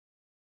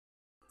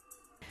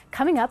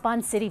Coming up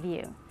on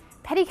CityView,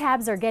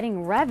 Pedicabs are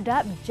getting revved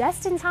up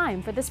just in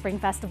time for the Spring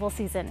Festival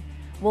season.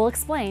 We'll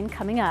explain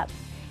coming up.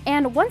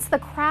 And once the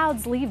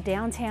crowds leave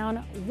downtown,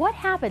 what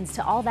happens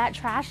to all that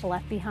trash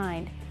left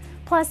behind?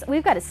 Plus,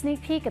 we've got a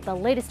sneak peek at the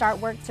latest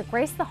artwork to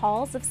grace the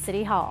halls of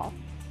City Hall.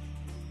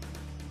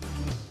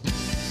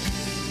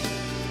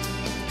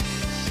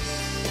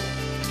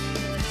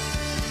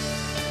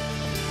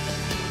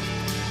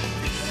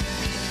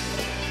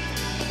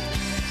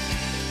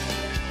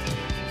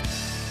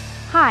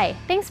 Hi,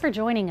 thanks for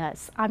joining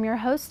us. I'm your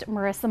host,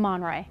 Marissa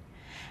Monroy.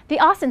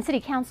 The Austin City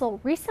Council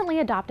recently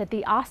adopted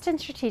the Austin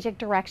Strategic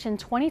Direction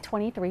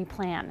 2023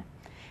 plan.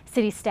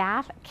 City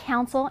staff,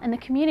 council, and the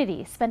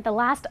community spent the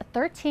last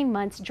 13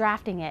 months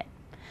drafting it.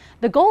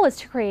 The goal is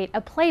to create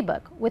a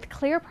playbook with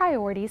clear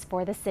priorities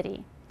for the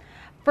city.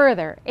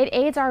 Further, it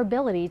aids our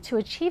ability to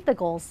achieve the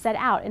goals set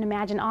out in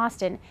Imagine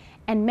Austin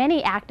and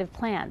many active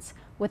plans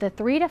with a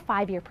 3 to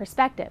 5 year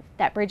perspective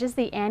that bridges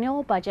the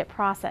annual budget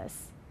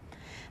process.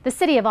 The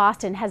City of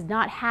Austin has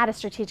not had a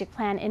strategic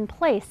plan in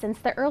place since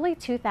the early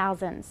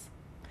 2000s.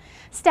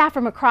 Staff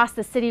from across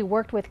the city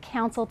worked with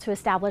council to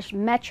establish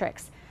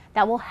metrics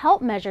that will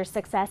help measure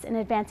success in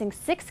advancing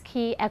 6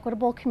 key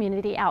equitable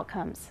community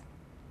outcomes.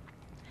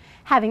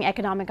 Having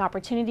economic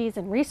opportunities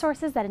and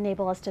resources that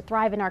enable us to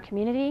thrive in our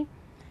community,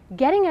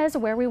 getting us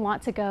where we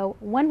want to go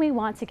when we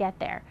want to get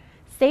there,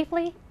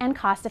 safely and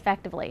cost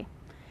effectively.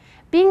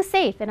 Being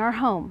safe in our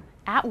home,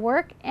 at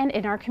work, and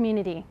in our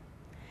community.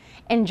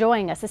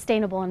 Enjoying a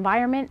sustainable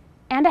environment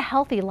and a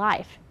healthy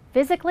life,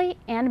 physically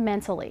and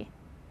mentally.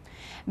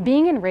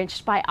 Being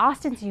enriched by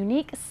Austin's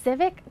unique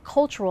civic,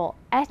 cultural,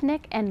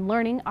 ethnic, and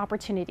learning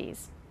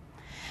opportunities.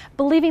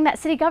 Believing that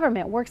city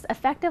government works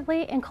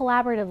effectively and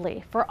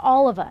collaboratively for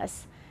all of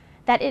us,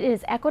 that it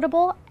is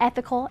equitable,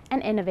 ethical,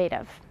 and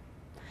innovative.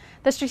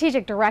 The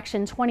Strategic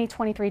Direction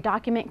 2023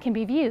 document can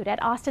be viewed at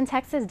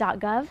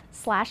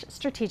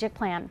austintexas.gov/strategic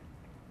plan.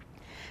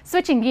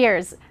 Switching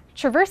gears,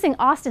 traversing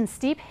Austin's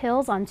steep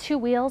hills on 2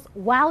 wheels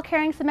while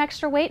carrying some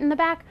extra weight in the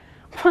back?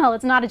 Well,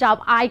 it's not a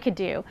job I could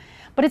do,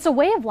 but it's a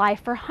way of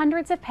life for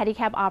hundreds of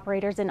pedicab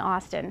operators in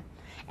Austin.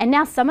 And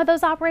now some of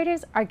those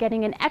operators are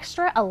getting an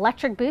extra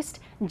electric boost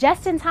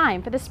just in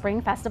time for the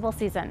Spring Festival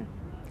season.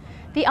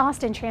 The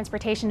Austin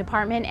Transportation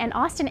Department and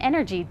Austin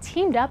Energy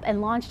teamed up and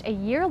launched a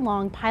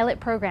year-long pilot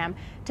program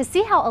to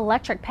see how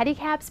electric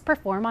pedicabs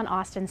perform on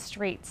Austin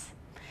streets.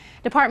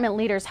 Department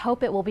leaders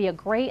hope it will be a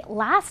great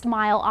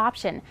last-mile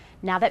option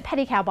now that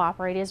pedicab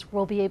operators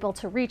will be able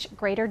to reach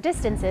greater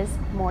distances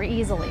more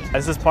easily.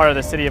 This is part of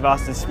the City of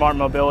Austin's Smart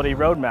Mobility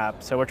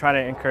Roadmap, so we're trying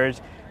to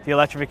encourage the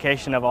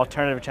electrification of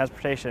alternative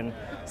transportation.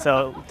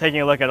 So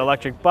taking a look at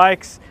electric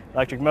bikes,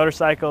 electric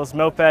motorcycles,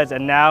 mopeds,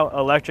 and now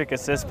electric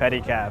assist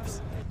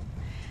pedicabs.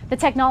 The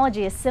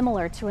technology is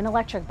similar to an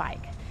electric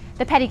bike.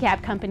 The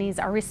pedicab companies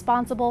are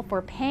responsible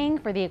for paying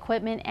for the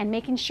equipment and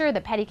making sure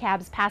that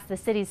pedicabs pass the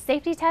city's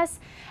safety tests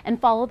and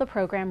follow the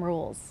program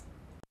rules.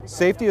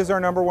 Safety is our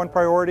 #1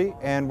 priority,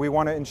 and we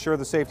want to ensure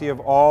the safety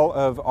of all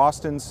of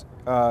Austin's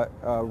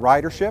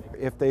ridership.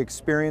 If they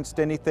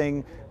experienced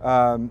anything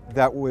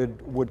that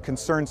would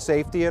concern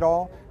safety at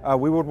all,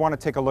 we would want to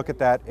take a look at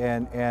that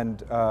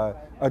and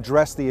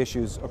address the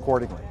issues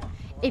accordingly.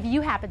 If you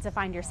happen to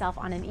find yourself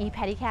on an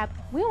e-pedicab,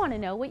 we want to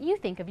know what you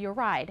think of your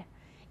ride.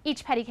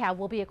 Each pedicab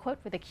will be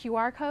equipped with a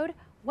QR code,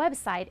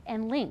 website,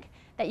 and link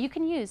that you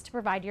can use to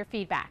provide your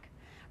feedback.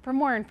 For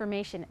more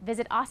information,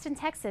 visit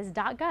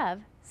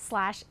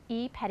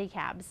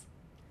austintexas.gov/e-pedicabs.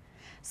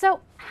 So,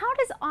 how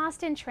does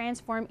Austin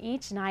transform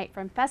each night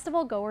from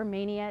festival goer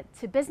mania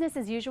to business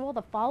as usual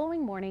the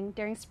following morning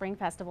during Spring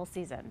Festival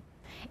season?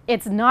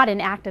 It's not an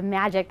act of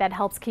magic that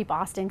helps keep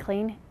Austin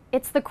clean.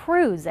 It's the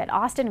crews at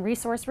Austin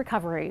Resource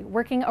Recovery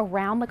working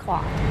around the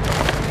clock.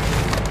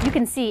 You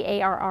can see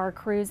ARR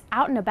crews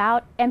out and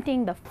about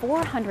emptying the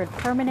 400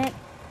 permanent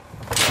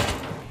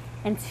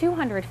and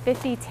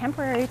 250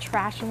 temporary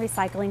trash and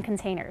recycling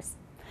containers.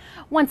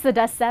 Once the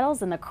dust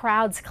settles and the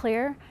crowds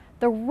clear,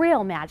 the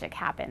real magic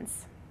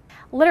happens.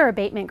 Litter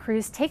abatement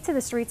crews take to the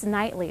streets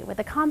nightly with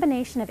a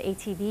combination of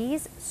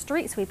ATVs,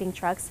 street sweeping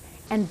trucks,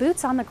 and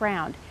boots on the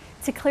ground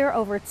to clear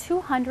over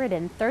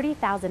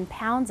 230,000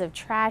 pounds of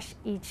trash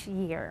each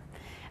year.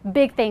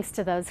 Big thanks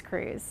to those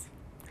crews.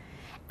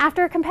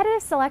 After a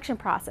competitive selection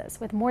process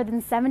with more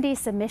than 70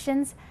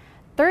 submissions,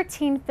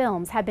 13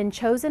 films have been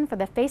chosen for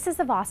the Faces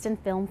of Austin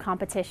film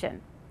competition.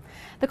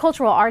 The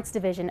Cultural Arts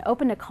Division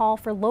opened a call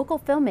for local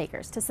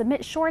filmmakers to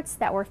submit shorts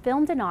that were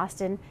filmed in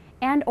Austin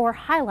and/or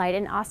highlight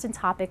an Austin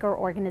topic or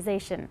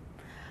organization.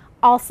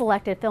 All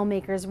selected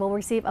filmmakers will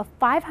receive a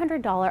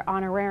 $500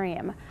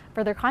 honorarium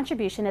for their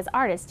contribution as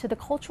artists to the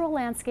cultural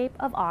landscape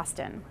of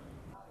Austin.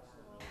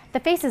 The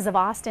Faces of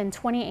Austin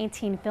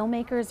 2018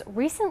 filmmakers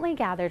recently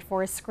gathered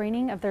for a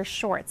screening of their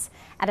shorts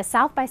at a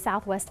South by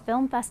Southwest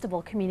Film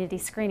Festival community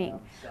screening,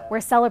 where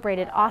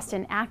celebrated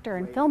Austin actor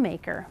and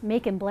filmmaker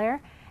Macon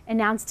Blair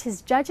announced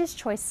his Judges'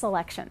 Choice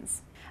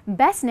selections.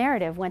 Best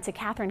Narrative went to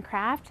Catherine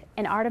Kraft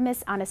and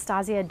Artemis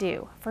Anastasia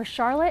Dew for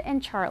Charlotte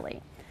and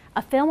Charlie,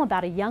 a film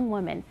about a young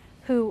woman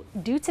who who,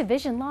 due to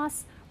vision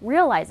loss,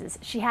 realizes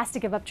she has to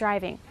give up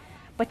driving,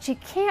 but she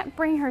can't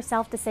bring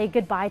herself to say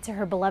goodbye to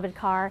her beloved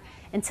car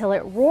until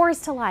it roars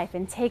to life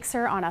and takes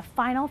her on a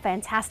final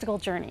fantastical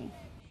journey.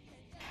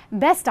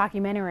 Best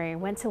Documentary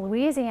went to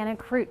Louisiana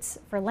Croots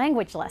for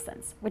Language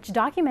Lessons, which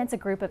documents a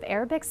group of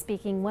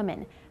Arabic-speaking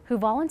women who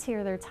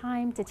volunteer their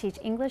time to teach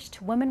English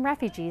to women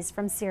refugees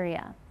from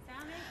Syria.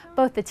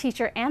 Both the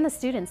teacher and the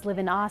students live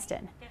in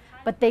Austin,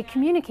 but they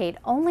communicate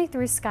only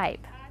through Skype.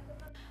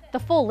 The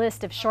full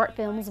list of short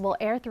films will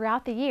air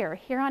throughout the year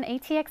here on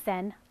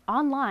ATXN,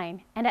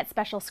 online, and at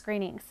special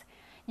screenings.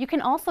 You can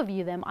also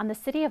view them on the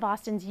City of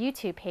Austin's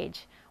YouTube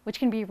page, which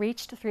can be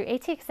reached through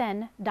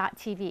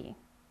atxn.tv.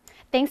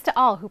 Thanks to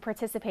all who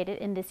participated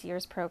in this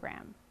year's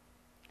program.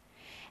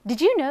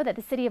 Did you know that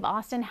the City of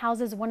Austin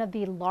houses one of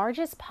the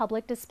largest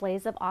public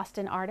displays of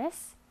Austin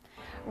artists?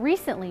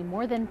 Recently,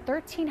 more than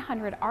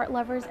 1,300 art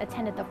lovers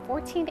attended the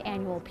 14th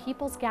annual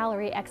People's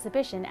Gallery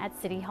exhibition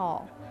at City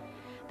Hall.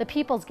 The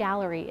People's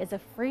Gallery is a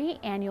free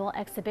annual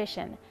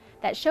exhibition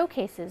that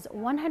showcases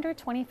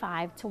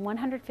 125 to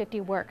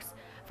 150 works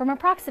from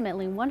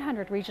approximately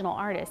 100 regional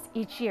artists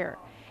each year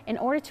in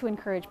order to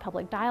encourage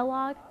public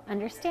dialogue,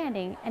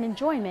 understanding, and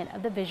enjoyment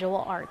of the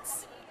visual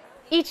arts.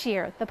 Each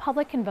year, the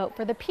public can vote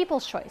for the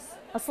People's Choice,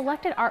 a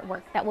selected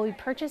artwork that will be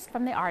purchased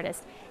from the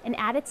artist and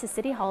added to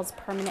City Hall's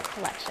permanent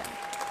collection.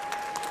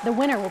 The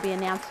winner will be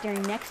announced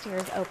during next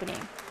year's opening.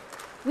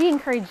 We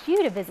encourage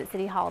you to visit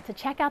City Hall to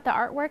check out the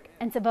artwork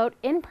and to vote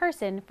in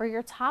person for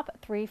your top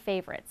 3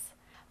 favorites.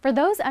 For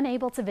those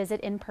unable to visit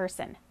in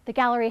person, the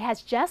gallery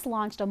has just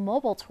launched a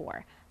mobile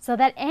tour so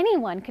that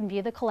anyone can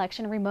view the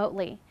collection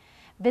remotely.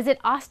 Visit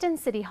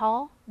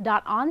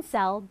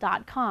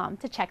austincityhall.onsell.com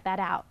to check that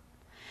out.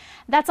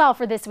 That's all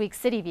for this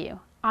week's CityView.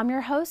 I'm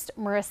your host,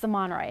 Marissa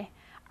Monroy.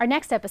 Our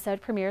next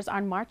episode premieres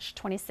on March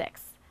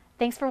 26th.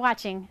 Thanks for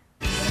watching.